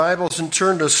Bibles and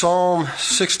turn to Psalm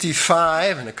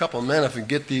 65. In a couple of minutes, we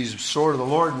get these Sword of the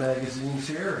Lord magazines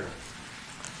here.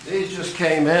 These just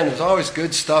came in. There's always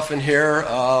good stuff in here.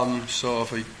 So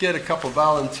if we get a couple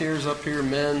volunteers up here,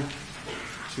 men,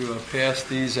 to pass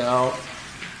these out.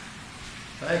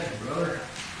 Thank you, brother.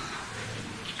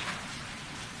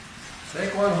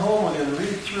 Take one home with you and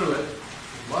read through it.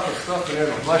 A lot of stuff in there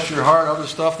that'll bless your heart, other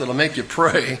stuff that'll make you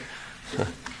pray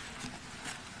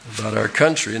about our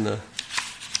country and the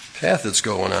path that's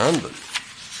going on, but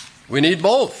we need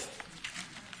both.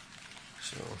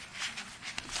 So,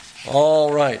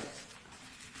 all right.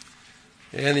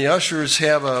 And the ushers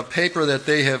have a paper that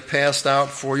they have passed out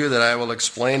for you that I will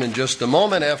explain in just a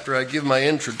moment after I give my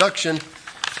introduction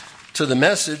to the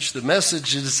message. The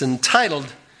message is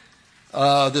entitled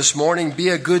this morning, Be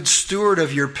a Good Steward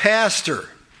of Your Pastor.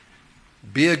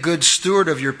 Be a good steward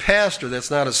of your pastor.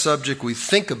 That's not a subject we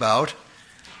think about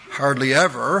hardly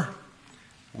ever.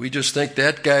 We just think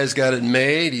that guy's got it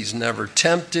made. He's never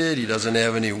tempted. He doesn't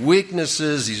have any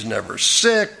weaknesses. He's never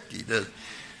sick.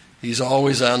 He's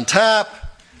always on top.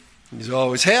 He's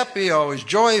always happy, always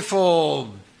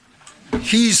joyful.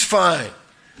 He's fine.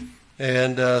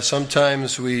 And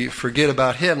sometimes we forget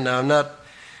about him. Now, I'm not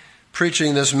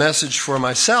preaching this message for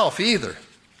myself either,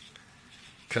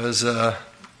 because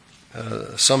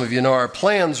some of you know our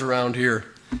plans around here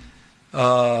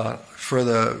for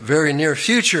the very near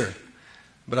future.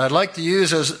 But I'd like to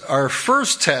use as our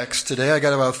first text today, I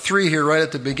got about 3 here right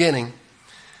at the beginning.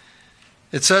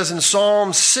 It says in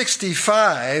Psalm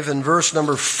 65 and verse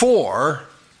number 4,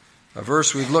 a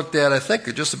verse we've looked at, I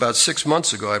think, just about 6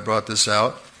 months ago I brought this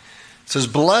out. It says,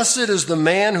 Blessed is the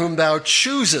man whom thou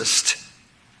choosest,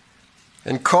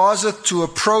 and causeth to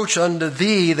approach unto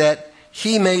thee, that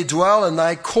he may dwell in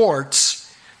thy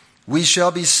courts. We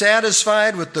shall be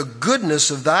satisfied with the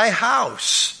goodness of thy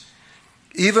house,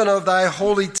 even of thy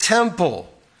holy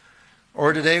temple.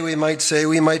 Or today we might say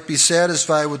we might be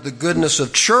satisfied with the goodness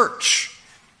of church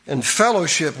and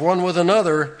fellowship one with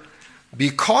another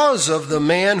because of the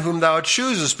man whom thou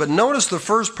choosest. But notice the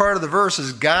first part of the verse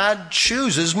is God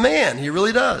chooses man. He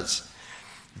really does.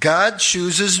 God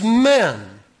chooses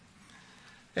men.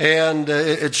 And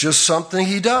it's just something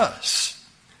he does.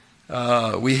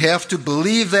 We have to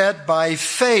believe that by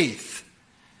faith,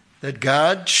 that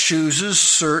God chooses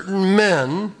certain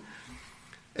men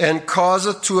and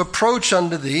causeth to approach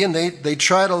unto thee, and they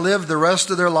try to live the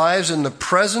rest of their lives in the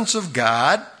presence of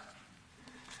God,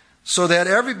 so that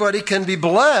everybody can be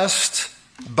blessed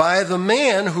by the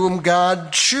man whom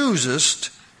God choosest.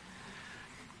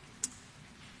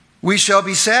 We shall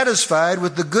be satisfied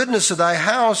with the goodness of thy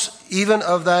house, even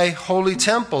of thy holy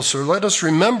temple. So let us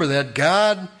remember that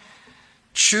God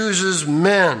chooses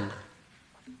men.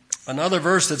 Another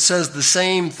verse that says the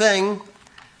same thing,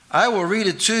 I will read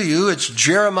it to you. It's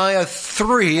Jeremiah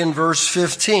 3 and verse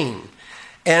 15.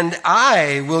 And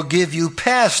I will give you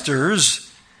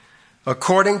pastors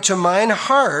according to mine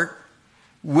heart,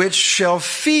 which shall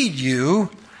feed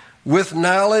you with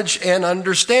knowledge and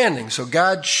understanding. So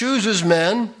God chooses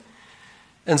men.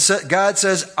 And God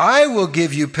says, I will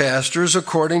give you pastors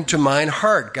according to mine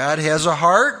heart. God has a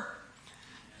heart,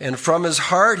 and from his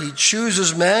heart he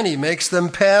chooses men. He makes them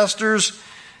pastors,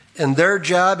 and their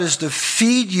job is to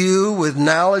feed you with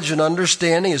knowledge and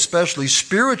understanding, especially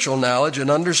spiritual knowledge and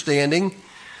understanding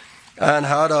on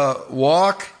how to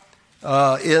walk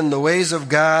in the ways of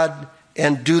God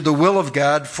and do the will of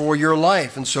God for your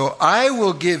life. And so I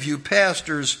will give you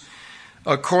pastors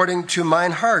according to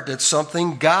mine heart. That's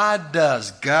something God does.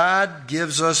 God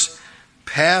gives us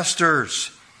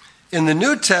pastors. In the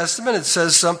New Testament, it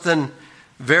says something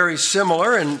very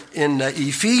similar in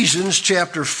Ephesians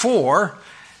chapter 4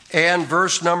 and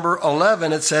verse number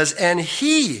 11. It says, And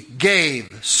he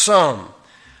gave some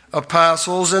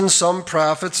apostles and some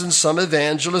prophets and some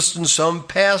evangelists and some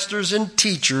pastors and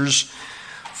teachers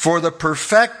for the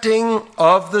perfecting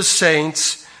of the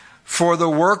saints, for the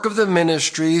work of the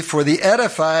ministry, for the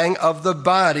edifying of the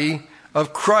body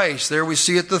of Christ. There we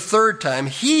see it the third time.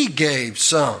 He gave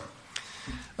some.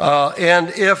 And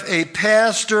if a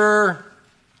pastor,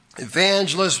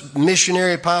 evangelist,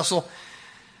 missionary, apostle,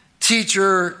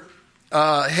 teacher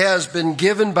has been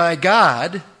given by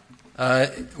God,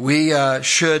 we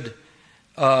should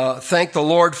thank the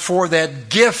Lord for that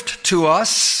gift to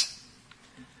us.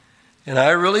 And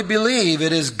I really believe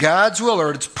it is God's will,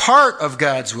 or it's part of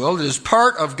God's will, it is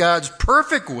part of God's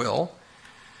perfect will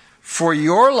for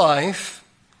your life,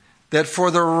 that for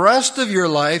the rest of your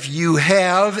life you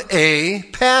have a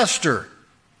pastor.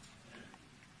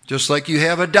 Just like you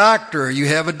have a doctor, you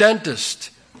have a dentist.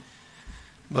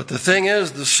 But the thing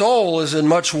is, the soul is in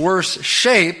much worse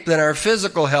shape than our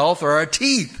physical health or our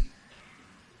teeth.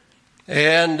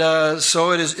 And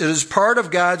so it is part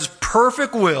of God's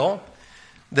perfect will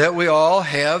that we all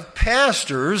have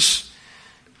pastors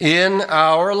in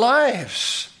our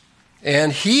lives.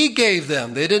 And He gave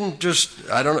them. They didn't just,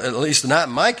 at least not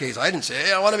in my case, I didn't say,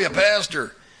 hey, I want to be a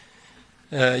pastor.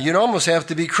 You'd almost have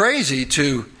to be crazy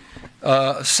to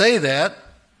say that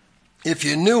if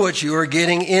you knew what you were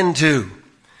getting into.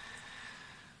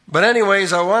 But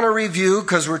anyways, I want to review,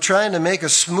 because we're trying to make a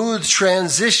smooth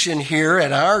transition here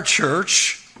at our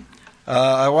church.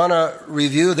 I want to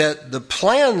review that the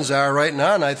plans are right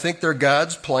now, and I think they're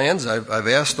God's plans. I've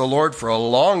asked the Lord for a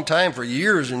long time, for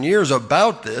years and years,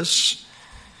 about this.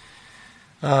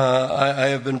 I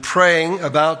have been praying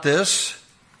about this.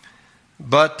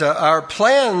 But our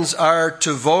plans are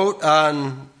to vote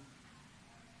on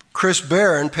Chris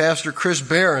Barron, Pastor Chris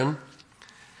Barron,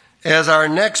 as our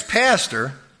next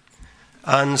pastor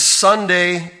on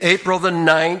Sunday, April the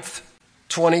 9th,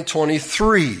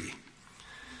 2023.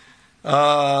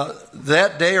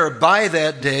 That day, or by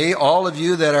that day, all of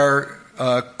you that are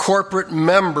corporate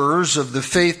members of the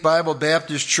Faith Bible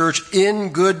Baptist Church in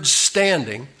good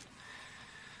standing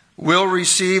will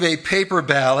receive a paper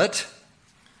ballot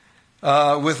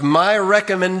with my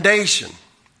recommendation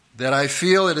that I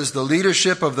feel it is the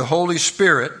leadership of the Holy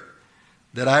Spirit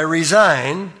that I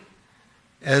resign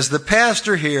as the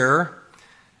pastor here,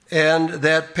 and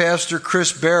that Pastor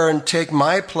Chris Barron take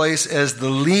my place as the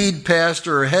lead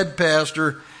pastor or head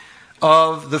pastor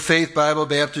of the Faith Bible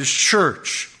Baptist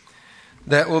Church.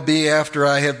 That will be after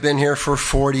I have been here for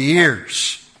 40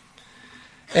 years.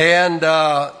 And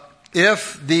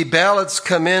if the ballots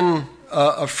come in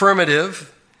affirmative,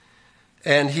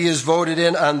 and he is voted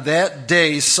in on that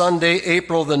day, Sunday,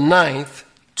 April the 9th,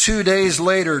 2 days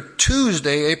later,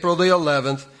 Tuesday, April the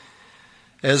 11th,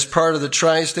 as part of the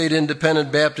Tri-State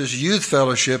Independent Baptist Youth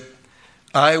Fellowship,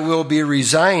 I will be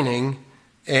resigning,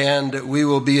 and we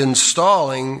will be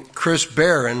installing Chris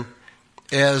Barron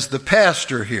as the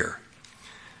pastor here.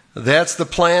 That's the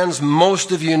plans.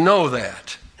 Most of you know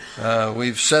that.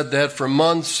 We've said that for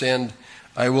months, and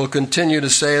I will continue to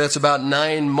say that's about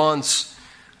 9 months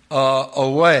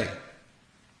away.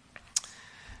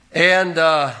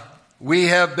 And we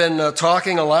have been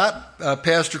talking a lot,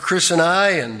 Pastor Chris and I,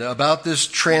 and about this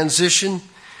transition.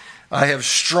 I have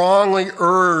strongly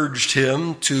urged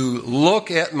him to look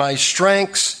at my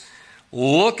strengths,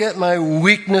 look at my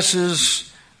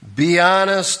weaknesses, be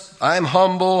honest. I'm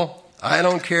humble. I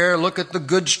don't care. Look at the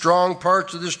good, strong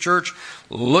parts of this church.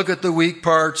 Look at the weak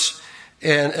parts,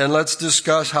 and let's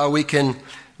discuss how we can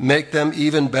make them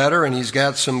even better. And he's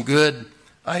got some good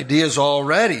ideas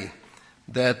already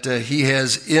that he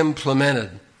has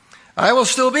implemented. I will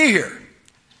still be here.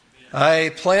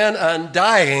 I plan on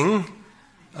dying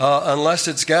unless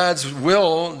it's God's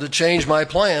will to change my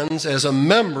plans as a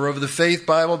member of the Faith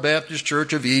Bible Baptist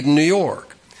Church of Eden, New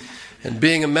York. And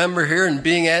being a member here and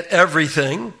being at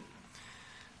everything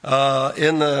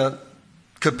in the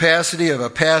capacity of a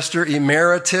pastor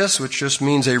emeritus, which just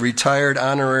means a retired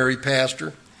honorary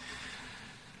pastor.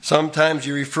 Sometimes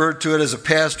you refer to it as a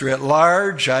pastor at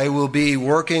large. I will be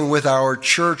working with our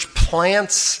church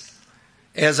plants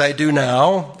as I do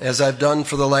now, as I've done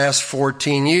for the last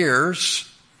 14 years.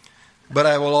 But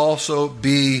I will also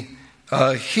be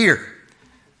here.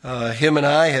 Him and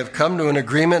I have come to an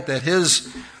agreement that his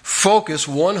focus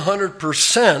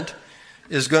 100%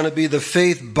 is going to be the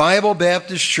Faith Bible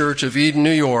Baptist Church of Eden, New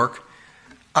York.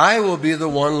 I will be the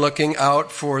one looking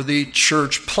out for the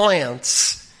church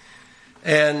plants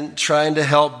and trying to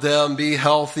help them be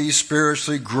healthy,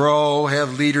 spiritually grow,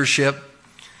 have leadership.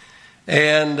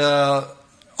 And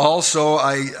also,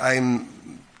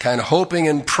 I'm kind of hoping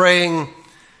and praying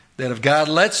that if God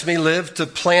lets me live, to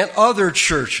plant other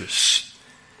churches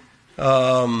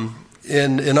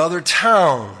in other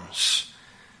towns.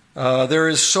 There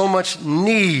is so much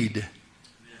need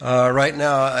right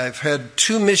now. I've had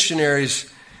 2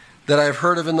 missionaries that I've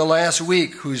heard of in the last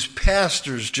week whose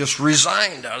pastors just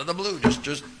resigned out of the blue,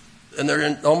 and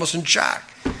they're almost in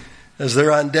shock as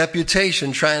they're on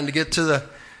deputation trying to get to the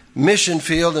mission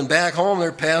field, and back home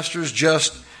their pastors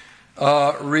just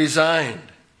resigned.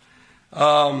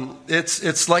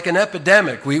 It's like an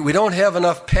epidemic. We don't have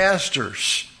enough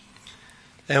pastors,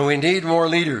 and we need more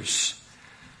leaders.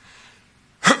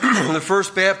 The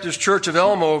First Baptist Church of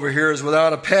Elmo over here is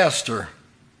without a pastor.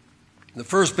 The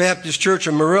First Baptist Church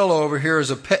of Murillo over here is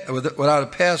without a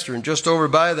pastor, and just over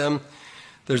by them,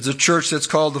 there's a church that's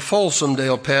called the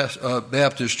Folsomdale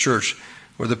Baptist Church,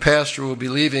 where the pastor will be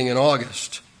leaving in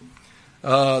August.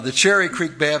 The Cherry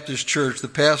Creek Baptist Church, the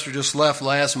pastor just left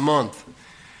last month.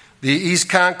 The East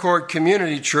Concord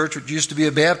Community Church, which used to be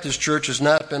a Baptist church, has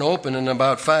not been open in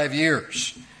about 5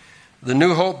 years. The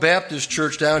New Hope Baptist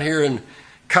Church down here in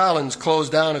Collins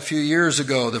closed down a few years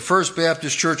ago. The First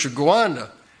Baptist Church of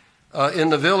Gowanda in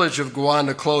the village of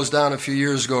Gowanda closed down a few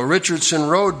years ago. Richardson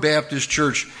Road Baptist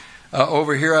Church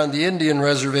over here on the Indian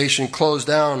Reservation closed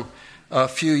down a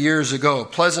few years ago.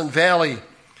 Pleasant Valley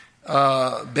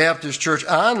Baptist Church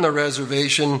on the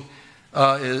reservation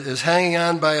is hanging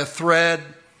on by a thread.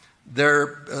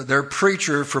 Their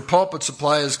preacher for Pulpit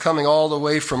Supply is coming all the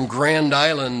way from Grand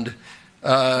Island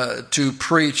to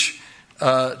preach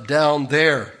down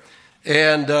there.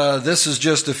 And this is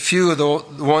just a few of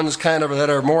the ones kind of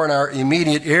that are more in our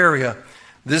immediate area.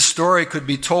 This story could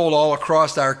be told all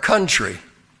across our country.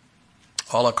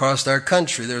 All across our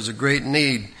country, there's a great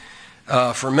need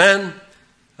for men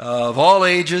of all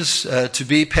ages to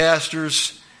be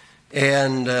pastors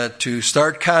and to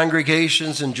start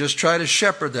congregations and just try to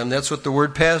shepherd them. That's what the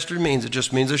word pastor means. It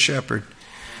just means a shepherd.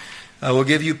 I will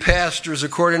give you pastors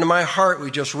according to my heart,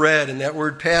 we just read, and that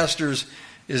word pastors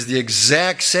is the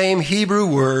exact same Hebrew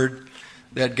word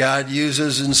that God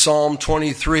uses in Psalm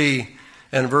 23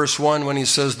 and verse 1 when he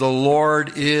says, "The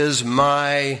Lord is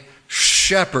my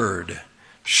shepherd."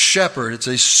 Shepherd. It's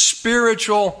a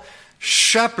spiritual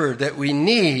shepherd that we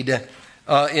need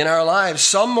in our lives.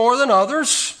 Some more than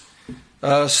others.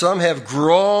 Some have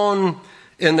grown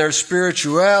in their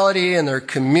spirituality and their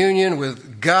communion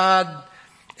with God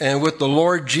and with the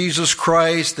Lord Jesus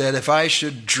Christ, that if I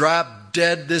should drop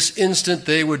dead this instant,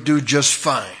 they would do just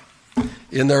fine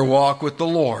in their walk with the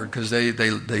Lord, because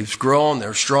they've grown,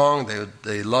 they're strong,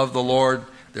 they love the Lord,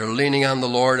 they're leaning on the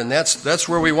Lord, and that's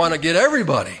where we want to get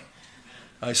everybody.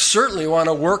 I certainly want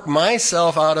to work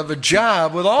myself out of a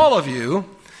job with all of you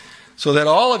so that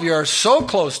all of you are so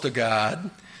close to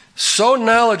God, so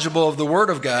knowledgeable of the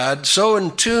Word of God, so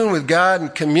in tune with God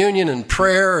and communion and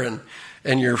prayer,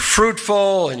 and you're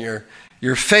fruitful and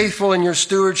you're faithful in your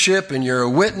stewardship and you're a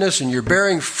witness and you're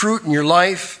bearing fruit in your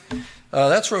life.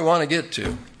 That's where we want to get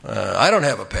to. I don't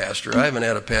have a pastor. I haven't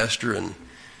had a pastor in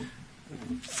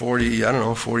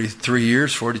 43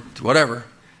 years, 40, whatever.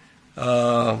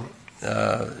 So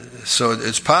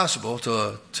it's possible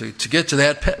to get to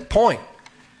that point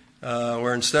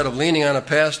where instead of leaning on a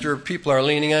pastor, people are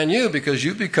leaning on you because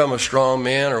you've become a strong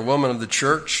man or woman of the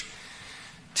church,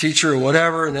 teacher or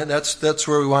whatever, and that's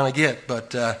where we want to get.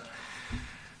 But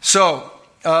so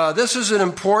this is an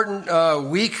important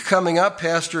week coming up.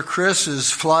 Pastor Chris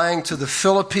is flying to the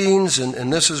Philippines,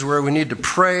 and this is where we need to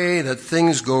pray that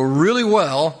things go really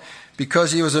well,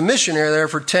 because he was a missionary there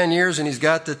for 10 years and he's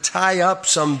got to tie up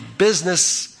some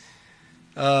business,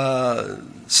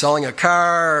 selling a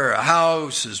car, a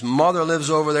house, his mother lives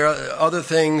over there, other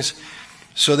things,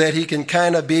 so that he can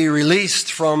kind of be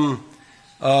released from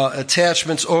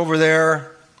attachments over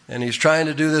there. And he's trying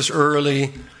to do this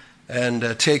early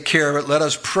and take care of it. Let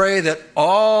us pray that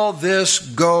all this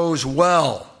goes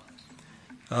well,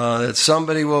 that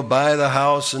somebody will buy the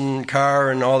house and car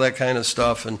and all that kind of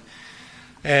stuff,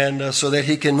 and so that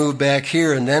he can move back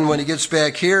here. And then when he gets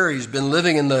back here, he's been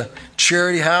living in the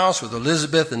charity house with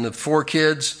Elizabeth and the 4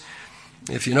 kids.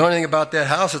 If you know anything about that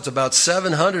house, it's about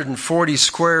 740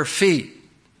 square feet.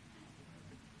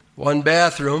 1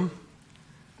 bathroom.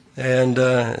 And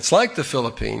it's like the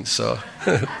Philippines, so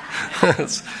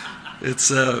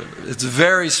it's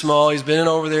very small. He's been in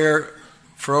over there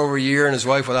for over a year, and his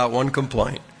wife without one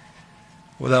complaint.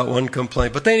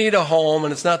 But they need a home,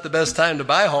 and it's not the best time to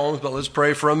buy homes, but let's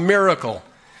pray for a miracle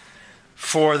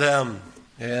for them.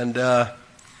 And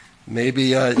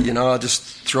maybe, I'll just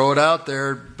throw it out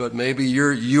there, but maybe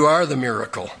you are the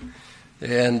miracle.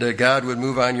 And God would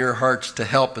move on your hearts to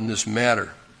help in this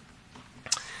matter.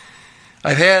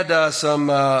 I've had some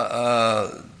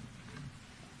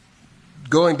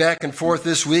going back and forth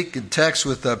this week in text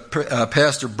with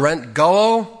Pastor Brent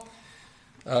Gullo,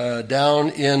 down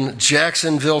in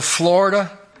Jacksonville,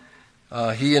 Florida.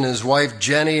 He and his wife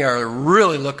Jenny are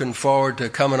really looking forward to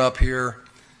coming up here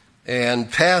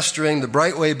and pastoring the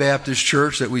Brightway Baptist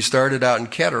Church that we started out in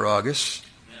Cattaraugus.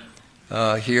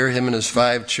 Here, him and his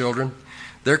 5 children.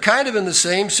 They're kind of in the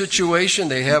same situation.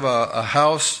 They have a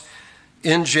house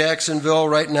in Jacksonville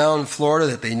right now in Florida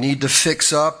that they need to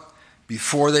fix up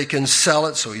before they can sell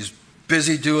it. So he's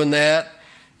busy doing that.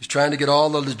 He's trying to get all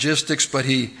the logistics, but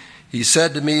he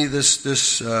said to me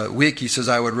this week, he says,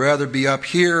 I would rather be up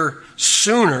here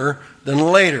sooner than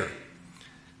later.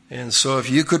 And so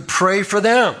if you could pray for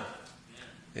them,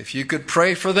 I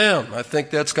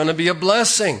think that's going to be a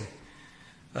blessing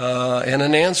and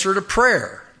an answer to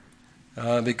prayer.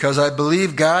 Because I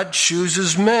believe God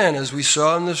chooses men, as we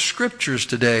saw in the scriptures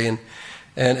today.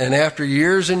 And after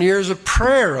years and years of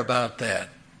prayer about that,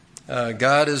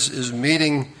 God is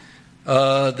meeting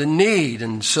the need.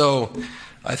 And so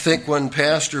I think when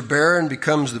Pastor Barron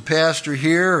becomes the pastor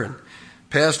here, and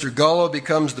Pastor Gullo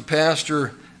becomes the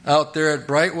pastor out there at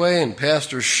Brightway, and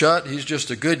Pastor Shutt, he's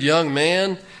just a good young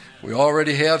man. We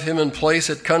already have him in place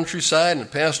at Countryside,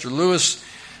 and Pastor Lewis,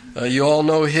 you all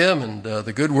know him and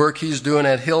the good work he's doing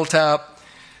at Hilltop.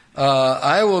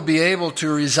 I will be able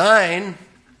to resign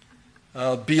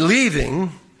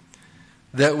believing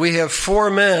that we have 4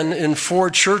 men in 4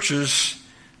 churches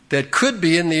that could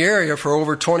be in the area for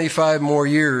over 25 more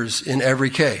years in every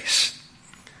case.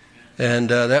 And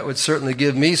that would certainly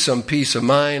give me some peace of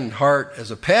mind and heart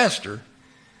as a pastor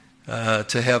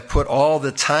to have put all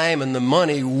the time and the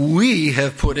money we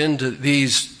have put into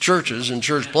these churches and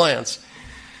church plants,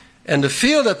 and to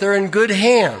feel that they're in good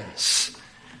hands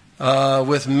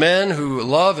with men who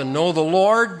love and know the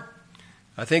Lord.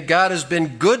 I think God has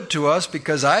been good to us,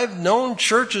 because I've known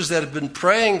churches that have been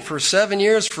praying for 7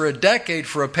 years, for a decade,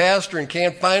 for a pastor and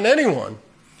can't find anyone.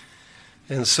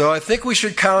 And so I think we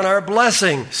should count our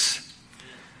blessings.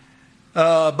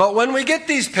 But when we get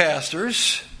these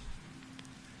pastors,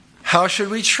 how should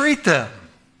we treat them?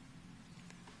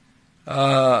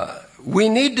 We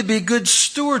need to be good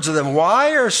stewards of them.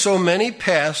 Why are so many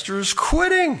pastors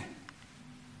quitting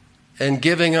and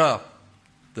giving up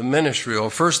the ministry? Well,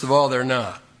 first of all, they're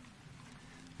not.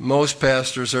 Most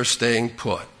pastors are staying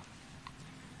put.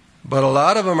 But a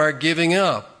lot of them are giving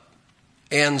up.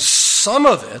 And some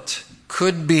of it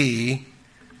could be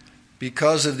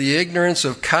because of the ignorance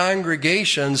of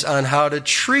congregations on how to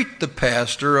treat the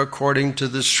pastor according to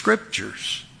the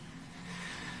Scriptures.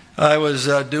 I was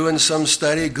doing some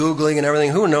study, Googling and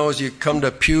everything. Who knows? You come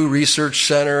to Pew Research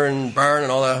Center and Barn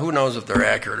and all that. Who knows if they're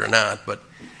accurate or not? But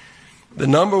the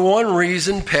number one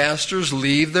reason pastors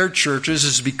leave their churches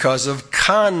is because of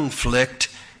conflict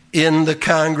in the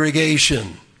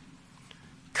congregation.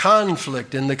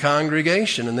 Conflict in the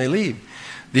congregation, and they leave.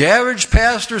 The average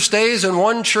pastor stays in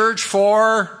one church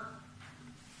for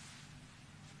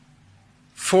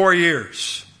 4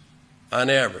 years, on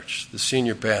average, the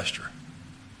senior pastor.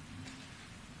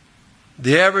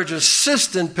 The average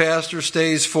assistant pastor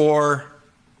stays for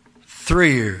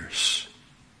 3 years.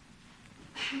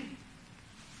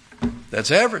 That's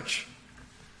average.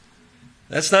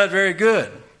 That's not very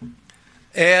good.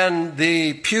 And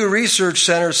the Pew Research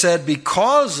Center said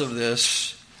because of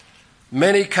this,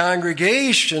 many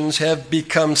congregations have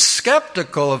become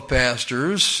skeptical of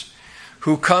pastors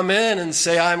who come in and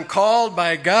say, I'm called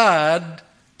by God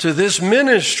to this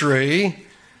ministry.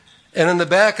 And in the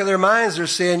back of their minds, they're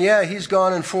saying, yeah, he's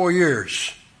gone in 4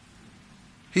 years.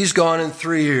 He's gone in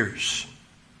 3 years.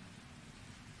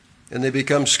 And they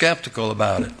become skeptical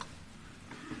about it.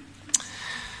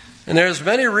 And there's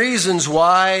many reasons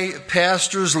why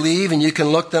pastors leave, and you can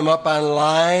look them up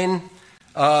online.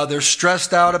 They're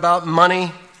stressed out about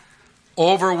money,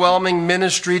 overwhelming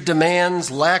ministry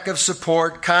demands, lack of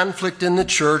support, conflict in the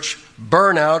church,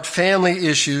 burnout, family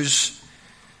issues.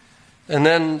 And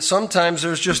then sometimes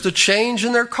there's just a change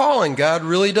in their calling. God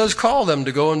really does call them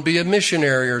to go and be a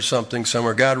missionary or something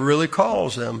somewhere. God really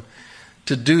calls them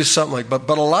to do something like that.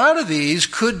 But a lot of these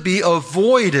could be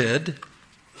avoided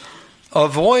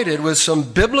with some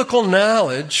biblical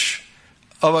knowledge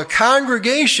of a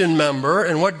congregation member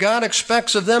and what God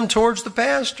expects of them towards the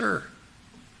pastor.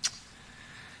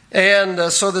 And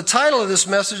so the title of this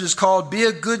message is called Be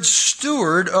a Good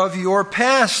Steward of Your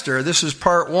Pastor. This is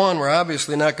part 1. We're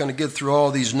obviously not going to get through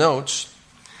all these notes.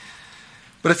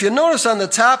 But if you notice on the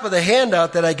top of the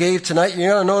handout that I gave tonight,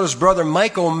 you're going to notice Brother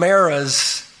Mike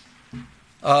O'Mara's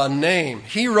name.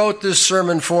 He wrote this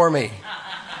sermon for me.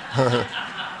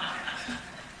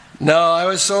 No, I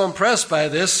was so impressed by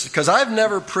this because I've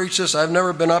never preached this. I've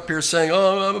never been up here saying,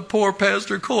 oh, I'm a poor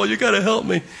Pastor Cole, you got to help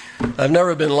me. I've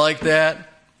never been like that.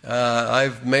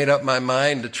 I've made up my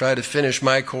mind to try to finish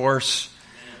my course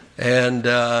and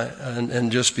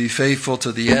just be faithful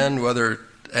to the end, whether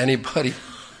anybody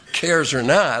cares or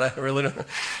not. I really don't.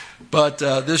 But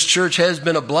this church has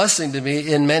been a blessing to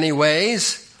me in many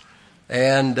ways.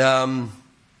 And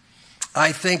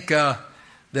I think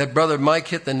that Brother Mike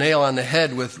hit the nail on the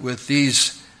head with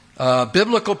these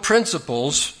biblical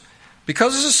principles,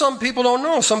 because this is something people don't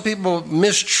know. Some people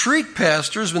mistreat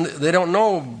pastors when they don't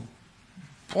know,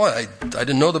 boy, I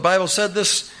didn't know the Bible said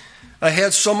this. I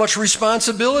had so much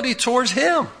responsibility towards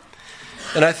him.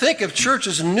 And I think if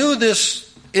churches knew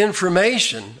this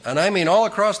information, and I mean all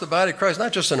across the body of Christ,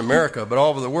 not just in America, but all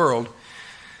over the world,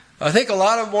 I think a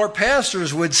lot of more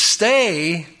pastors would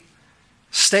stay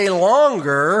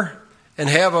longer and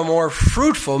have a more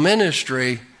fruitful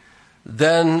ministry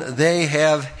than they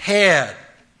have had.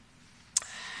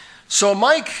 So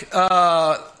Mike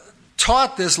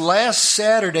taught this last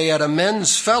Saturday at a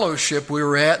men's fellowship we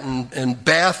were at in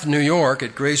Bath, New York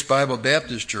at Grace Bible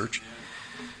Baptist Church.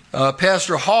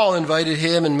 Pastor Hall invited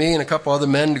him and me and a couple other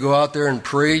men to go out there and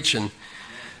preach.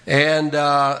 And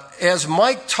as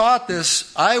Mike taught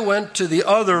this, I went to the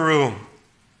other room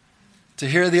to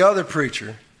hear the other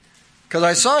preacher. Because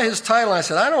I saw his title and I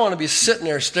said, I don't want to be sitting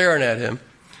there staring at him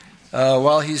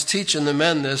while he's teaching the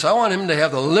men this. I want him to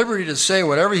have the liberty to say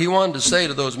whatever he wanted to say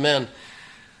to those men.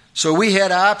 So we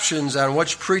had options on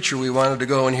which preacher we wanted to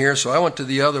go and hear, so I went to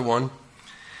the other one.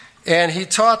 And he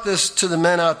taught this to the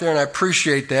men out there, and I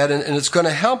appreciate that. And it's going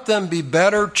to help them be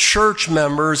better church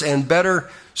members and better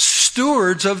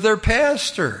stewards of their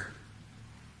pastor.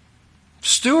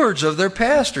 Stewards of their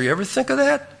pastor. You ever think of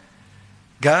that?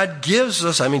 God gives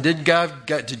us, did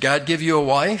God give you a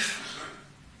wife?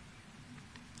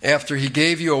 After he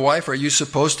gave you a wife, are you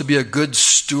supposed to be a good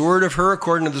steward of her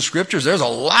according to the Scriptures? There's a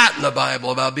lot in the Bible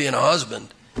about being a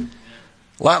husband. A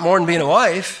lot more than being a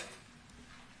wife.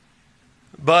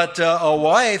 But a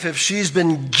wife, if she's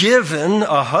been given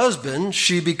a husband,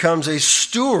 she becomes a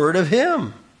steward of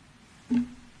him.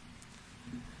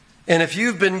 And if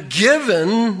you've been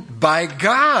given by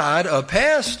God a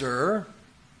pastor,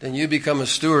 then you become a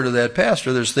steward of that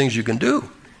pastor. There's things you can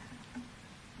do.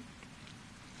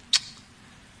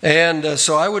 And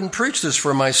so I wouldn't preach this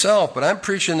for myself, but I'm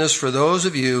preaching this for those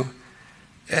of you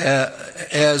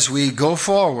as we go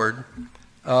forward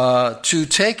to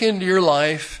take into your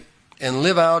life and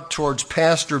live out towards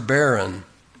Pastor Barron,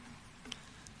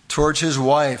 towards his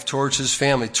wife, towards his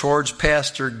family, towards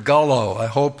Pastor Gullo. I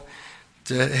hope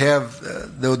to have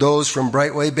those from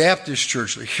Brightway Baptist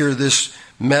Church hear this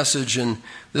message, and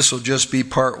this will just be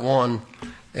part one.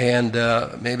 And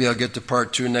maybe I'll get to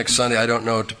part two next Sunday. I don't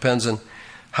know. It depends on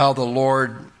how the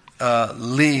Lord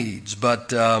leads.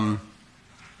 But when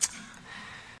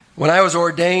I was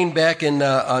ordained back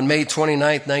on May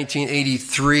 29th,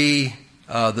 1983,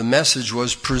 the message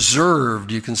was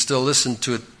preserved. You can still listen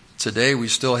to it today. We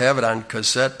still have it on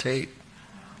cassette tape.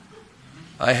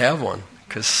 I have one,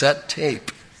 cassette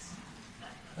tape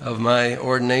of my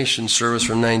ordination service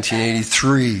from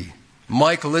 1983.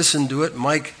 Mike listened to it.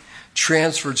 Mike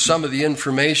transferred some of the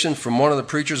information from one of the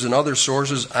preachers and other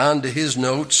sources onto his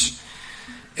notes,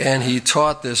 and he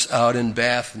taught this out in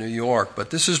Bath, New York. But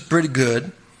this is pretty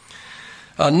good.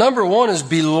 Number one is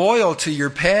be loyal to your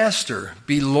pastor.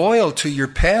 Be loyal to your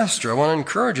pastor. I want to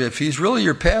encourage you, if he's really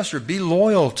your pastor, be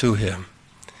loyal to him.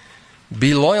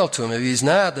 Be loyal to him. If he's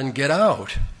not, then get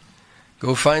out.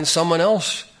 Go find someone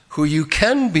else who you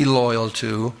can be loyal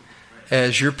to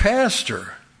as your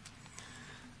pastor.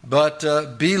 But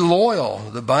be loyal.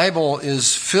 The Bible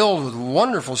is filled with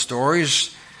wonderful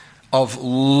stories of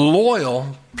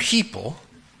loyal people.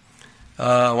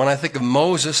 When I think of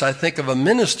Moses, I think of a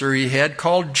minister he had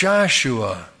called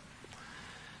Joshua.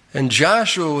 And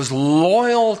Joshua was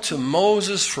loyal to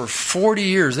Moses for 40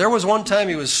 years. There was one time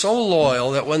he was so loyal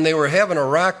that when they were having a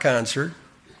rock concert,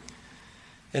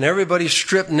 and everybody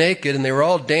stripped naked, and they were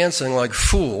all dancing like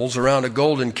fools around a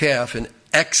golden calf in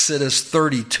Exodus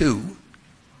 32,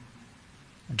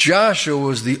 Joshua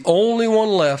was the only one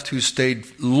left who stayed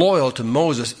loyal to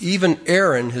Moses. Even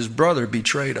Aaron, his brother,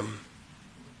 betrayed him.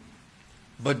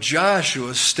 But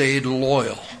Joshua stayed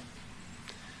loyal.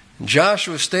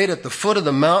 Joshua stayed at the foot of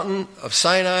the mountain of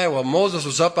Sinai while Moses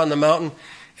was up on the mountain,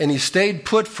 and he stayed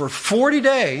put for 40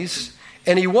 days,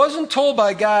 and he wasn't told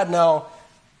by God, now,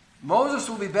 Moses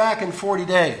will be back in 40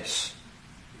 days.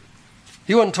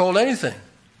 He wasn't told anything.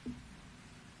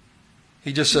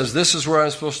 He just says, this is where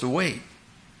I'm supposed to wait.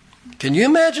 Can you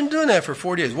imagine doing that for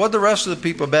 40 days? What did the rest of the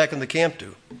people back in the camp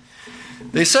do?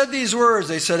 They said these words.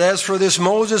 They said, as for this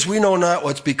Moses, we know not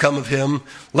what's become of him.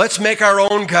 Let's make our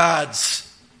own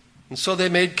gods. And so they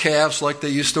made calves like they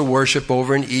used to worship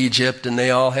over in Egypt, and they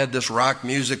all had this rock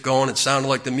music going. It sounded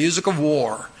like the music of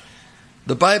war.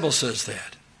 The Bible says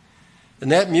that.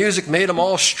 And that music made them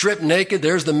all strip naked.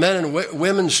 There's the men and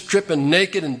women stripping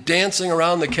naked and dancing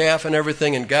around the calf and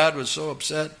everything, and God was so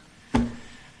upset.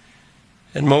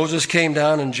 And Moses came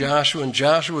down, and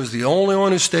Joshua was the only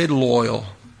one who stayed loyal.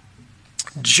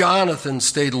 Jonathan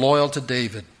stayed loyal to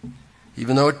David,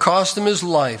 even though it cost him his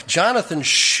life. Jonathan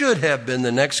should have been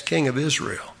the next king of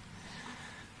Israel.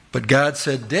 But God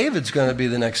said David's going to be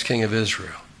the next king of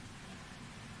Israel.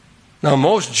 Now,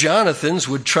 most Jonathans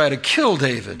would try to kill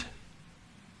David.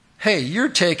 Hey, you're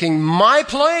taking my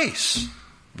place.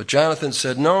 But Jonathan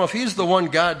said, no, if he's the one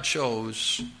God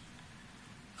chose,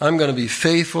 I'm going to be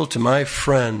faithful to my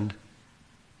friend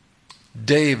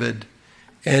David.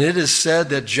 And it is said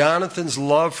that Jonathan's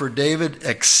love for David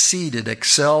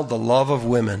excelled the love of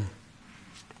women.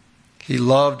 He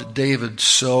loved David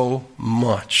so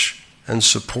much and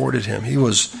supported him. He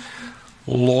was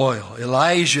loyal.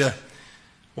 Elijah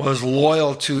was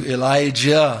loyal to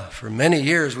Elijah for many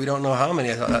years. We don't know how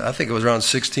many. I think it was around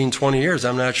 16, 20 years.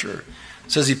 I'm not sure.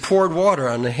 It says he poured water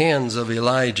on the hands of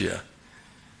Elijah.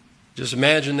 Just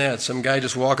imagine that. Some guy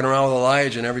just walking around with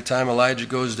Elijah, and every time Elijah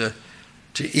goes to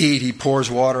eat, he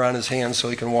pours water on his hands so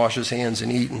he can wash his hands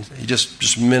and eat. And he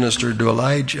just ministered to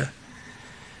Elijah.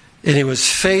 And he was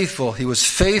faithful. He was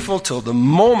faithful till the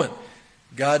moment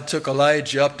God took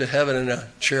Elijah up to heaven in a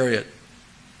chariot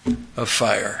of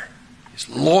fire. He's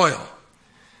loyal.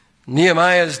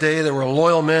 Nehemiah's day, there were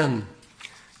loyal men.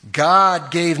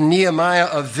 God gave Nehemiah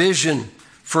a vision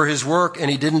for his work, and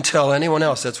he didn't tell anyone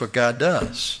else. That's what God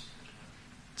does.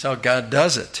 That's how God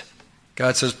does it.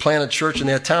 God says, plant a church in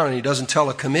that town, and he doesn't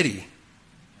tell a committee.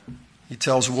 He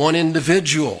tells one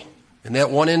individual, and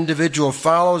that one individual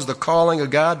follows the calling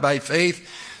of God by faith,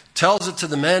 tells it to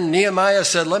the men. Nehemiah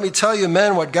said, let me tell you,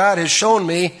 men, what God has shown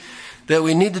me that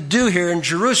we need to do here in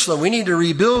Jerusalem. We need to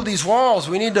rebuild these walls.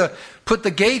 We need to put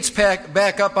the gates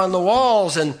back up on the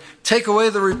walls and take away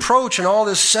the reproach and all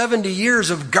this 70 years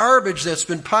of garbage that's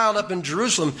been piled up in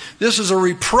Jerusalem. This is a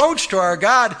reproach to our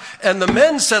God. And the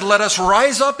men said, let us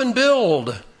rise up and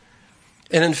build.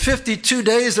 And in 52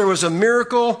 days, there was a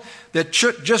miracle that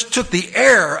just took the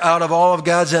air out of all of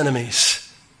God's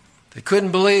enemies. They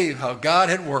couldn't believe how God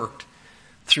had worked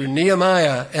through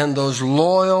Nehemiah and those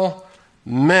loyal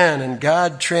men, and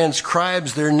God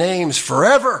transcribes their names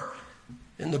forever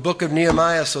in the book of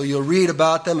Nehemiah, so you'll read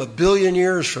about them 1 billion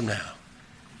years from now.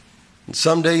 And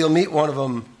someday you'll meet one of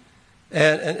them,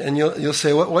 and you'll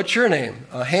say, what's your name?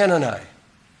 Hanani.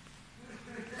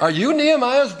 Are you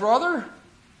Nehemiah's brother?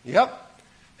 Yep.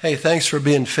 Hey, thanks for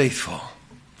being faithful.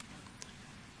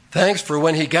 Thanks for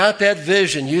when he got that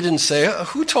vision, you didn't say,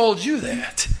 who told you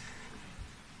that?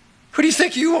 Who do you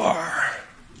think you are?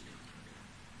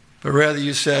 But rather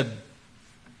you said,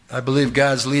 I believe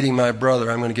God's leading my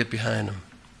brother. I'm going to get behind him.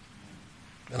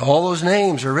 And all those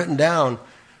names are written down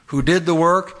who did the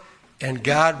work, and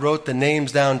God wrote the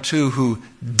names down too who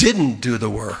didn't do the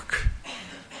work.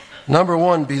 Number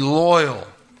one, be loyal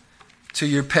to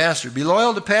your pastor. Be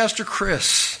loyal to Pastor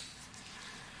Chris.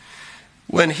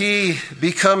 When he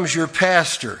becomes your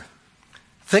pastor,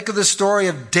 think of the story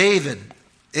of David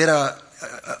in a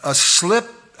slip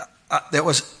that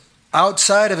was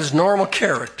outside of his normal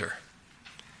character.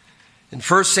 In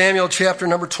 1 Samuel chapter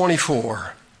number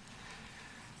 24,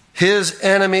 his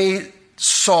enemy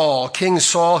Saul, King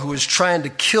Saul, who was trying to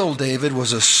kill David,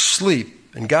 was asleep.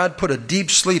 And God put a deep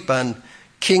sleep on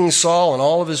King Saul and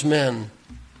all of his men.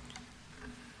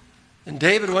 And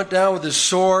David went down with his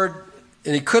sword,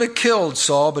 and he could have killed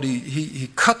Saul, but he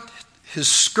cut his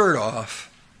skirt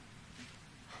off.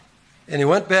 And he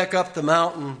went back up the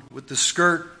mountain with the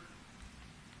skirt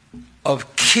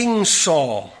of King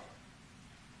Saul,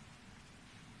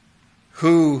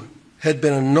 who had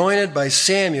been anointed by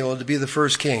Samuel to be the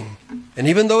first king. And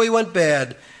even though he went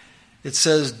bad, it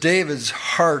says David's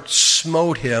heart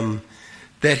smote him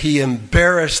that he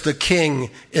embarrassed the king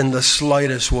in the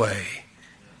slightest way,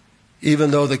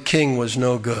 even though the king was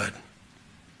no good.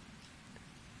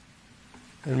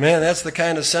 And man, that's the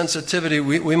kind of sensitivity.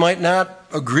 We might not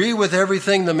agree with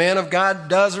everything the man of God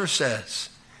does or says.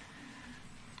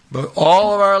 But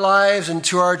all of our lives and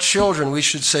to our children, we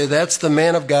should say, that's the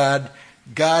man of God.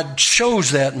 God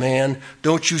chose that man.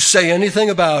 Don't you say anything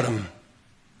about him.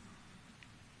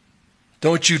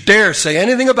 Don't you dare say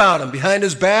anything about him behind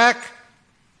his back,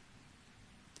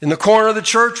 in the corner of the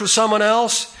church with someone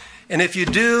else. And if you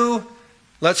do,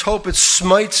 let's hope it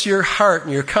smites your heart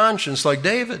and your conscience like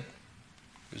David.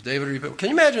 Because David, can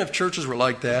you imagine if churches were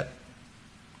like that?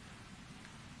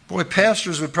 Boy,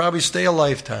 pastors would probably stay a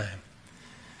lifetime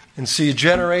and see a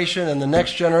generation and the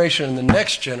next generation and the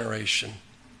next generation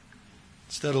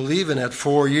instead of leaving at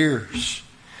 4 years.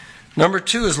 Number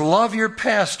 2 is love your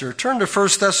pastor. Turn to 1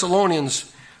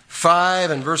 Thessalonians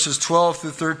 5 and verses 12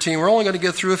 through 13. We're only going to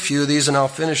get through a few of these, and I'll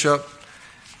finish up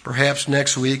perhaps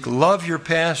next week. Love your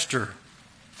pastor.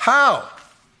 How?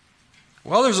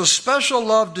 Well, there's a special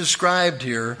love described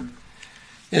here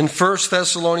in 1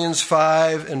 Thessalonians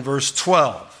 5 and verse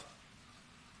 12.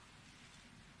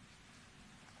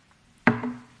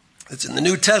 It's in the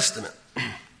New Testament.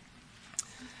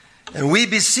 And we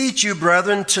beseech you,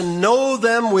 brethren, to know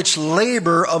them which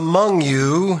labor among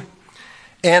you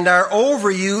and are over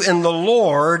you in the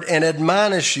Lord and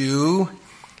admonish you,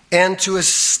 and to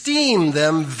esteem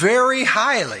them very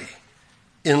highly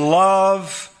in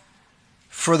love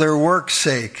for their work's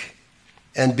sake,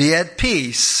 and be at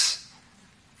peace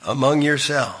among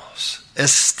yourselves.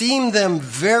 Esteem them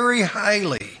very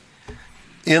highly.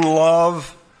 in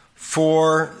love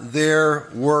for their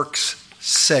work's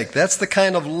sake. That's the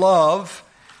kind of love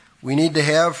we need to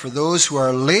have for those who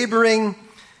are laboring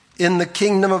in the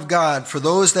kingdom of God, for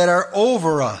those that are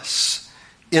over us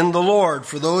in the Lord,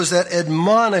 for those that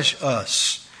admonish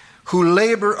us, who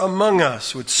labor among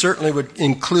us, which certainly would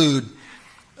include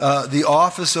the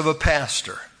office of a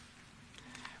pastor.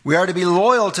 We are to be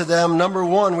loyal to them, number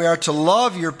one. We are to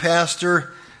love your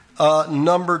pastor,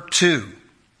 number two.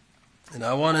 And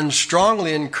I want to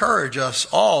strongly encourage us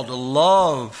all to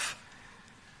love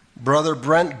Brother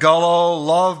Brent Gullo,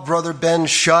 love Brother Ben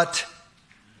Schutt,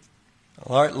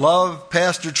 all right, love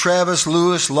Pastor Travis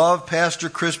Lewis, love Pastor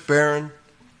Chris Barron,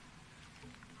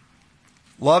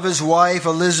 love his wife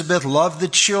Elizabeth, love the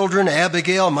children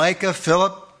Abigail, Micah,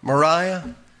 Philip, Mariah.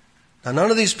 Now,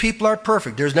 none of these people are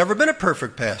perfect. There's never been a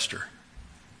perfect pastor.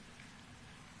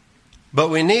 But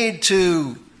we need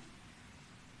to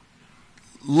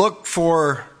look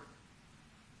for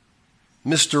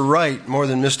Mr. Right more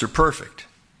than Mr. Perfect.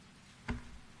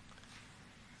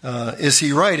 Is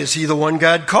he right? Is he the one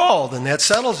God called? And that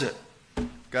settles it.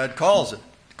 God calls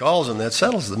him. That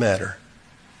settles the matter.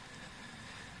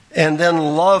 And then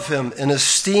love him and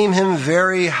esteem him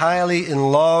very highly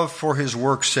in love for his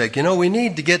work's sake. You know, we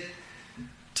need to get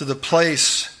to the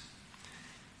place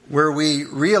where we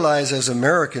realize as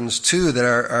Americans, too, that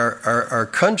our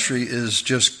country is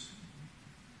just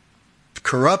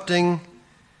corrupting.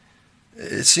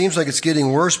 It seems like it's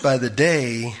getting worse by the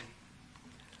day.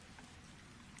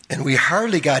 And we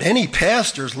hardly got any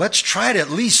pastors. Let's try to at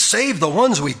least save the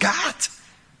ones we got.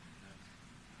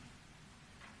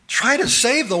 Try to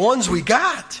save the ones we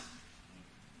got.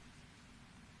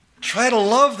 Try to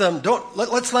love them.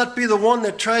 Let's not be the one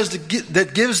that tries to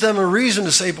that gives them a reason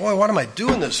to say, boy, what am I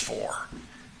doing this for?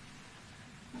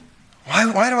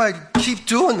 Why do I keep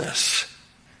doing this?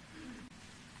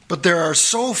 But there are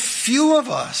so few of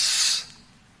us.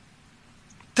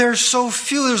 There's so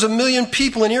few. There's 1 million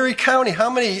people in Erie County. How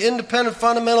many independent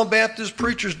fundamental Baptist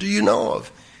preachers do you know of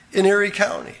in Erie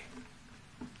County?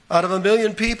 Out of 1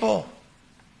 million people?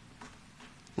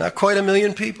 Not quite 1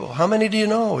 million people. How many do you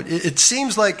know? It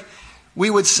seems like we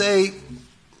would say,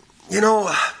 you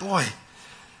know, boy,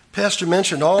 Pastor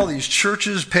mentioned all these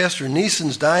churches. Pastor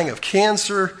Neeson's dying of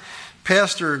cancer.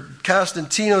 Pastor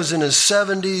Costantino's in his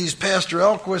 70s. Pastor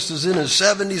Elquist is in his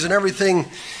 70s and everything.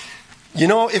 You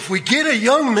know, if we get a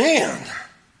young man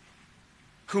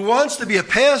who wants to be a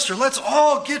pastor, let's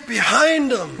all get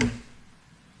behind him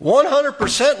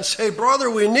 100% and say, brother,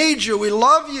 we need you. We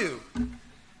love you.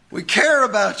 We care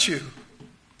about you.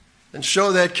 And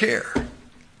show that care.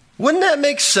 Wouldn't that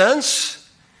make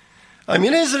sense? I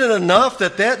mean, isn't it enough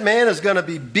that that man is going to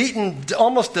be beaten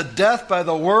almost to death by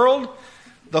the world,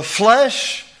 the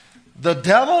flesh, the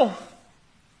devil?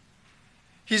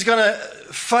 He's going to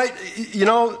fight, you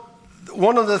know.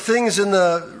 One of the things in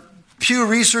the Pew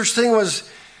Research thing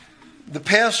was the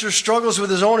pastor struggles with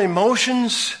his own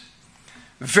emotions.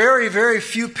 Very, very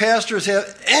few pastors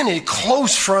have any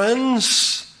close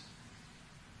friends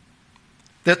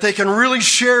that they can really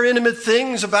share intimate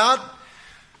things about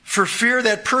for fear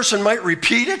that person might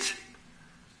repeat it.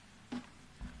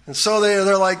 And so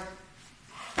they're like,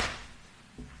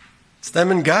 it's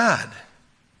them and God.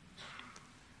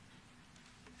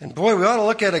 And boy, we ought to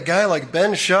look at a guy like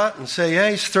Ben Schutt and say,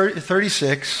 yeah, he's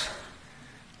 36,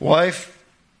 wife,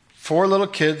 4 little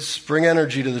kids, bring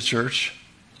energy to the church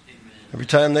every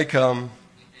time they come.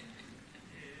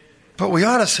 But we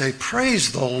ought to say,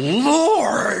 praise the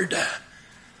Lord.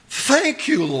 Thank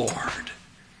you, Lord.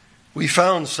 We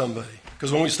found somebody.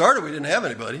 Because when we started, we didn't have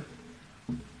anybody.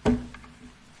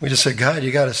 We just said, God,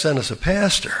 you got to send us a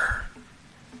pastor.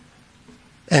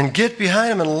 And get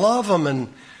behind him and love him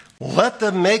and let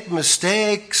them make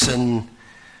mistakes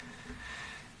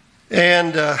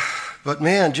but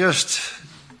man, just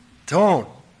don't.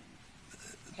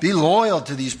 Be loyal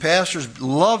to these pastors.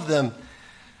 Love them.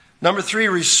 Number 3,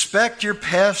 respect your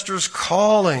pastor's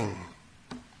calling.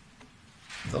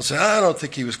 They'll say, I don't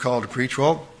think he was called to preach.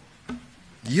 Well,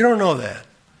 you don't know that.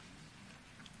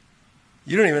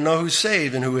 You don't even know who's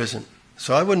saved and who isn't.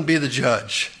 So I wouldn't be the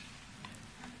judge.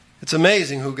 It's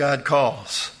amazing who God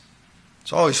calls.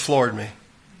 It's always floored me.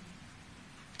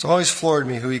 It's always floored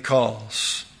me who he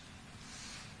calls.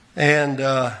 And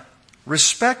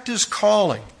respect his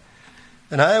calling.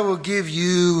 And I will give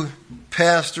you,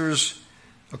 pastors,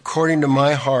 according to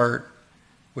my heart,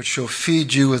 which shall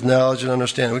feed you with knowledge and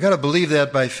understanding. We've got to believe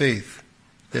that by faith,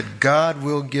 that God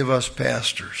will give us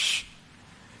pastors.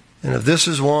 And if this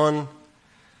is one,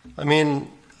 I mean,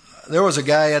 there was a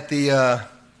guy at the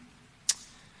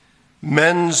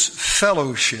men's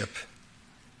fellowship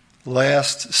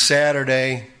last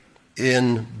Saturday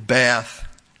in Bath.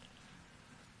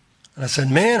 And I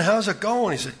said, man, how's it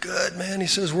going? He said, good, man. He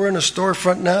says, we're in a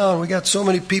storefront now, and we got so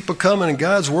many people coming, and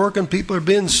God's working. People are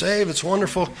being saved. It's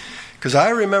wonderful. Because I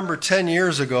remember 10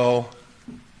 years ago,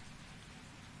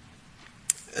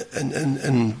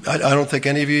 and I don't think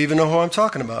any of you even know who I'm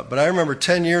talking about, but I remember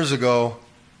 10 years ago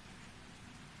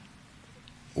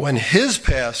when his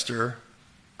pastor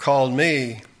called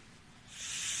me,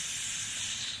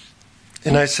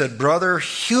 and I said, brother,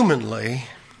 humanly,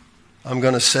 I'm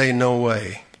going to say no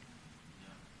way.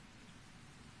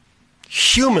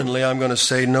 Humanly, I'm going to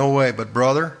say no way. But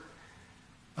brother,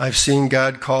 I've seen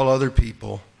God call other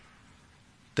people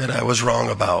that I was wrong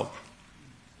about.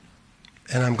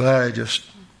 And I'm glad I just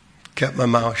kept my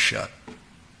mouth shut.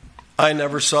 I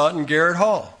never saw it in Garrett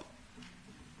Hall.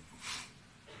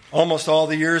 Almost all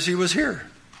the years he was here.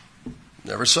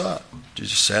 Never saw it. He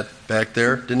just sat back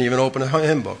there, didn't even open a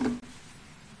hymn book.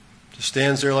 Just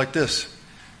stands there like this.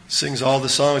 Sings all the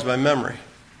songs by memory.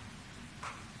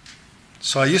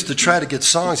 So I used to try to get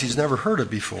songs he's never heard of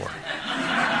before.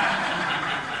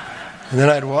 And then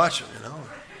I'd watch him,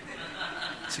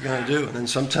 What's he going to do? And then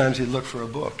sometimes he'd look for a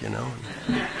book,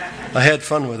 I had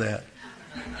fun with that.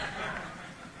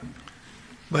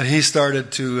 But he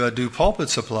started to do pulpit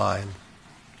supply. And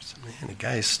I said, man, the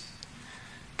guy's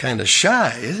kind of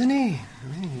shy, isn't he?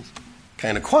 He's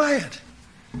kind of quiet.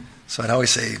 So I'd always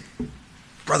say,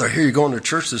 brother, I hear you're going to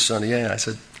church this Sunday. Yeah. I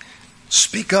said,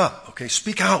 speak up, okay?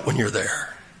 Speak out when you're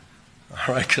there.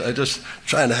 All right, because I just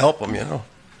trying to help him,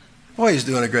 Boy, he's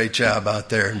doing a great job out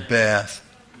there in Bath.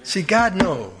 See, God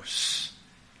knows.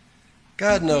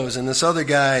 God knows. And this other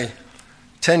guy,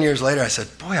 10 years later, I said,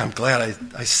 boy, I'm glad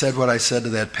I said what I said to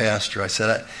that pastor. I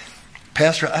said,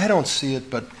 Pastor, I don't see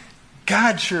it, but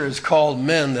God sure has called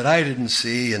men that I didn't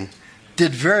see and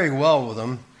did very well with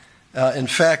them. In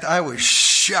fact, I was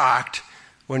shocked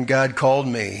when God called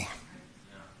me.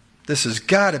 This has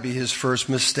got to be his first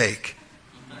mistake.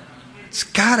 It's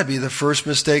got to be the first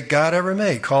mistake God ever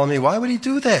made, calling me. Why would he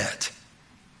do that?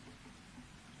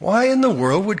 Why in the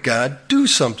world would God do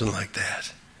something like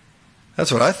that?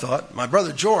 That's what I thought. My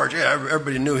brother George,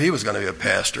 everybody knew he was going to be a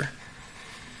pastor.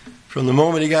 From the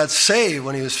moment he got saved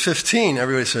when he was 15,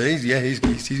 everybody said, he's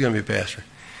going to be a pastor.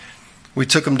 We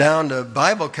took him down to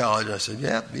Bible college. I said,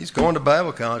 yeah, he's going to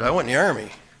Bible college. I went in the Army.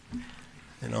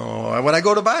 Why would I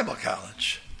go to Bible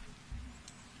college?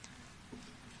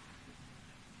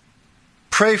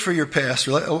 Pray for your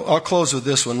pastor. I'll close with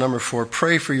this one, number 4.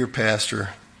 Pray for your pastor.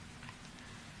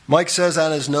 Mike says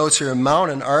on his notes here, mount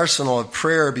an arsenal of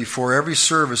prayer before every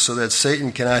service so that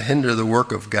Satan cannot hinder the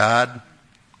work of God.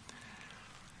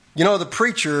 The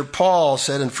preacher, Paul,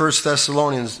 said in 1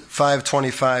 Thessalonians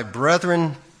 5:25,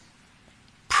 brethren,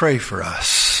 pray for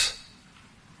us.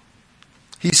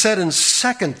 He said in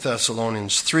 2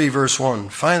 Thessalonians 3, verse 1,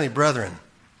 finally, brethren,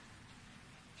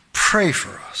 pray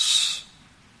for us.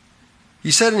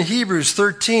 He said in Hebrews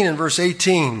 13 and verse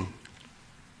 18,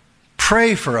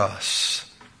 pray for us.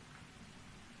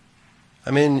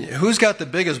 Who's got the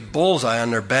biggest bullseye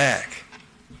on their back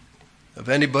of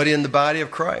anybody in the body of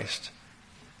Christ?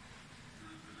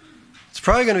 It's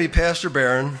probably going to be Pastor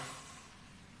Barron.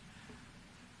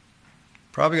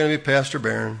 Probably going to be Pastor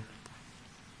Barron.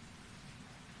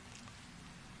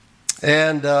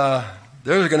 And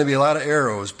there's going to be a lot of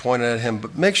arrows pointed at him,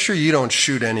 but make sure you don't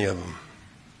shoot any of them.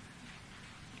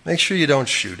 Make sure you don't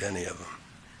shoot any of them.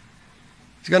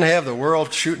 He's going to have the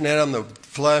world shooting at him, the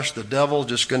flesh, the devil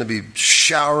just going to be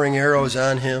showering arrows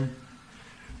on him.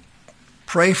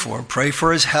 Pray for him. Pray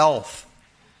for his health.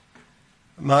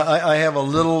 I have a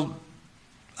little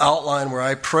outline where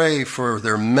I pray for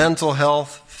their mental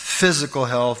health, physical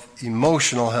health,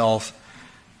 emotional health,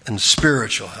 and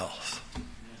spiritual health.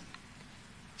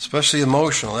 Especially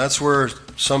emotional. That's where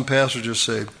some pastors just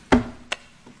say,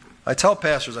 I tell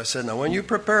pastors, I said, now when you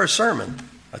prepare a sermon,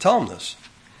 I tell them this.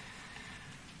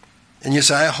 And you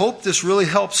say, I hope this really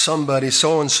helps somebody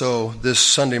so-and-so this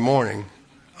Sunday morning.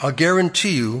 I'll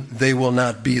guarantee you they will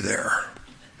not be there.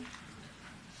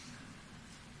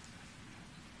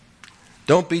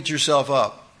 Don't beat yourself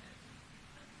up.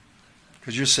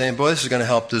 Because you're saying, boy, this is going to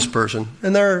help this person.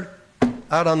 And they're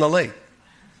out on the lake.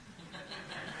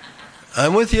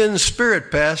 I'm with you in the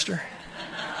spirit, Pastor.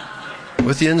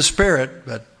 With you in the spirit,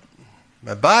 but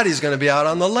my body's going to be out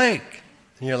on the lake.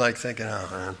 And you're like thinking, oh,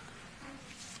 man.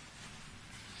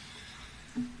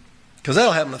 Because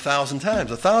that'll happen 1,000 times.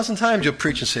 1,000 times you'll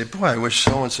preach and say, boy, I wish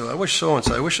so-and-so, I wish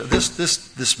so-and-so, I wish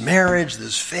this marriage,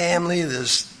 this family,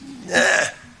 that's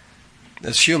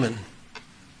human.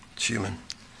 It's human.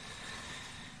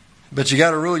 But you got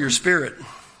to rule your spirit.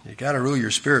 You got to rule your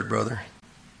spirit, brother.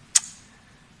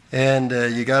 And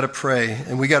you got to pray.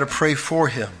 And we got to pray for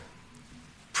him.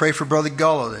 Pray for Brother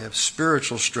Gullo. They have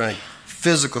spiritual strength,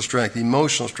 physical strength,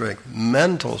 emotional strength,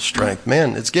 mental strength.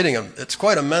 Man, it's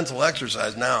quite a mental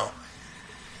exercise now.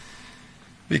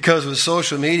 Because with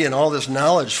social media and all this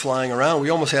knowledge flying around, we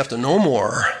almost have to know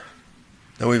more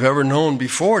than we've ever known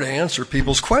before to answer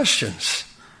people's questions.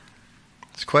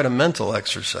 It's quite a mental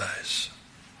exercise.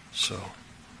 So,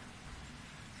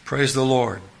 praise the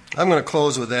Lord. I'm going to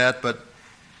close with that, but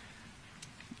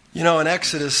in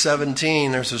Exodus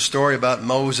 17, there's a story about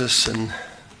Moses, and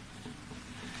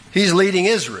he's leading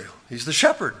Israel. He's the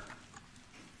shepherd.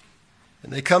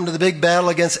 And they come to the big battle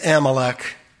against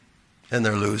Amalek, and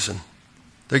they're losing.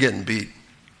 They're getting beat.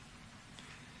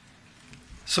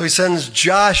 So he sends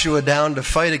Joshua down to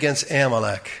fight against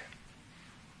Amalek.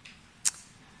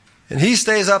 And he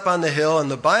stays up on the hill, and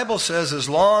the Bible says as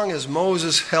long as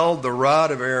Moses held the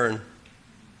rod of Aaron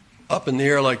up in the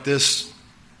air like this,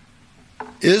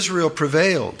 Israel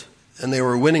prevailed, and they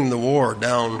were winning the war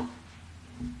down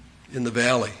in the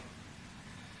valley.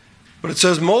 But it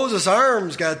says Moses'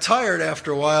 arms got tired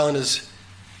after a while, and his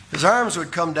arms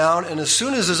would come down, and as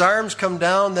soon as his arms come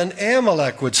down, then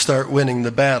Amalek would start winning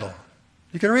the battle.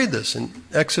 You can read this in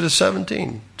Exodus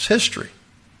 17. It's history.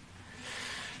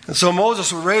 And so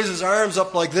Moses would raise his arms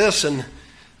up like this,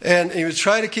 and he would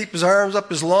try to keep his arms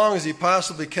up as long as he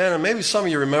possibly can. And maybe some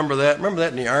of you remember that. Remember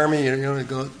that in the army?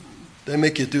 They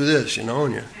make you do this,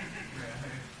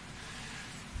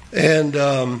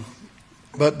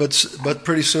 But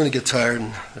pretty soon you get tired,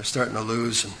 and they're starting to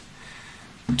lose.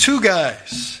 And two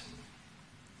guys,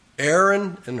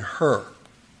 Aaron and Hur,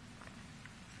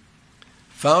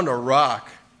 found a rock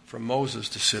for Moses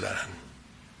to sit on.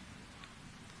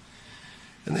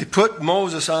 And they put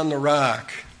Moses on the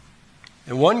rock.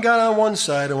 And one got on one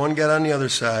side and one got on the other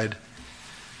side.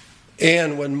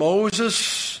 And when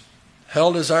Moses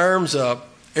held his arms up,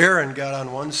 Aaron got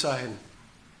on one side and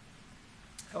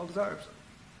held his arms up.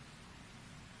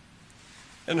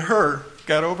 And Hur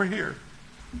got over here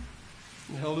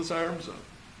and held his arms up.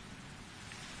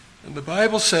 And the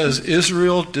Bible says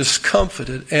Israel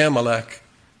discomfited Amalek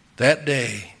that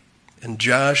day, and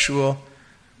Joshua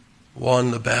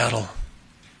won the battle.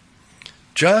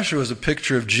 Joshua is a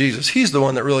picture of Jesus. He's the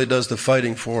one that really does the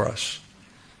fighting for us.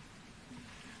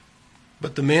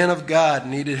 But the man of God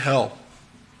needed help.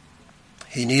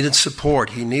 He needed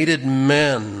support. He needed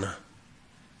men.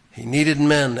 He needed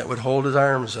men that would hold his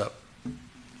arms up,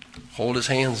 hold his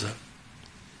hands up.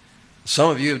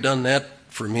 Some of you have done that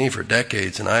for me for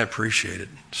decades, and I appreciate it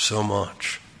so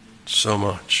much. So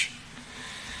much.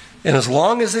 And as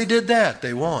long as they did that,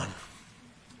 they won.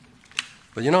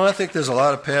 But I think there's a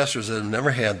lot of pastors that have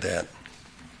never had that.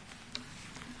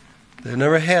 They've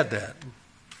never had that.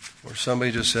 Where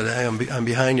somebody just said, hey, I'm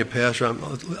behind you, Pastor.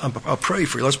 I'll pray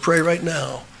for you. Let's pray right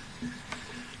now.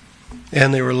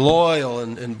 And they were loyal,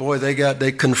 and boy,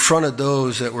 they confronted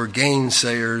those that were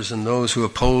gainsayers and those who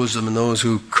opposed them and those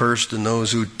who cursed and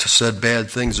those who said bad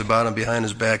things about him behind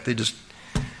his back. They just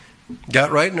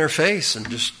got right in their face and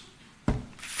just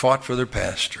fought for their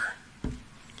pastor.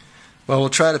 Well, we'll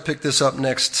try to pick this up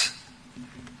next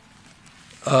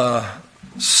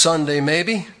Sunday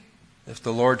maybe, if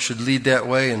the Lord should lead that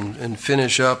way, and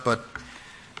finish up. But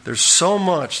there's so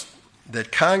much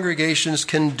that congregations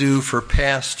can do for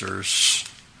pastors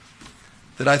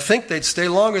that I think they'd stay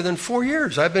longer than 4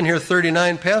 years. I've been here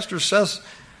 39. Pastor says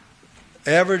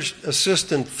average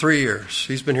assistant 3 years.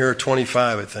 He's been here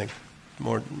 25, I think.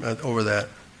 More over that,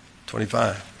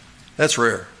 25. That's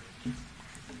rare.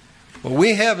 What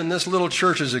we have in this little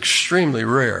church is extremely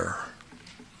rare.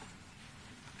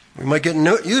 We might get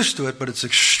used to it, but it's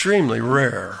extremely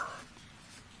rare.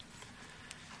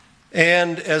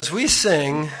 And as we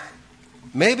sing,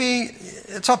 maybe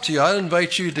it's up to you. I'd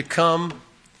invite you to come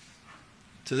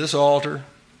to this altar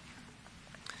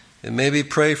and maybe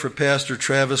pray for Pastor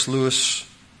Travis Lewis,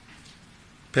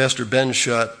 Pastor Ben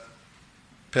Schutt,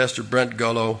 Pastor Brent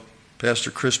Gullo,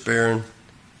 Pastor Chris Barron.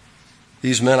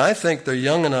 These men, I think they're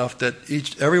young enough that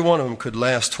every one of them could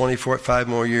last 5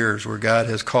 more years where God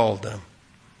has called them.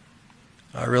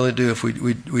 I really do. If we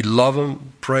love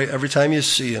them, pray every time you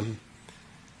see them.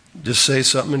 Just say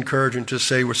something encouraging. Just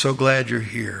say, we're so glad you're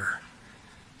here.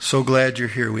 So glad you're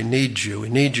here. We need you. We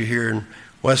need you here in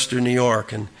Western New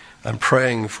York, and I'm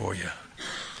praying for you.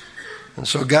 And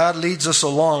so God leads us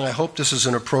along. I hope this is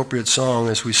an appropriate song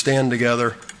as we stand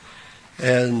together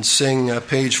and sing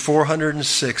page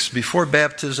 406. Before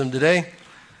baptism today,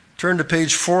 turn to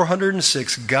page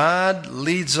 406. God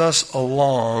leads us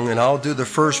along, and I'll do the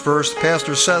first verse.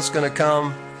 Pastor Seth's going to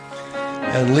come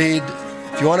and lead.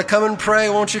 If you want to come and pray,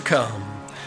 won't you come?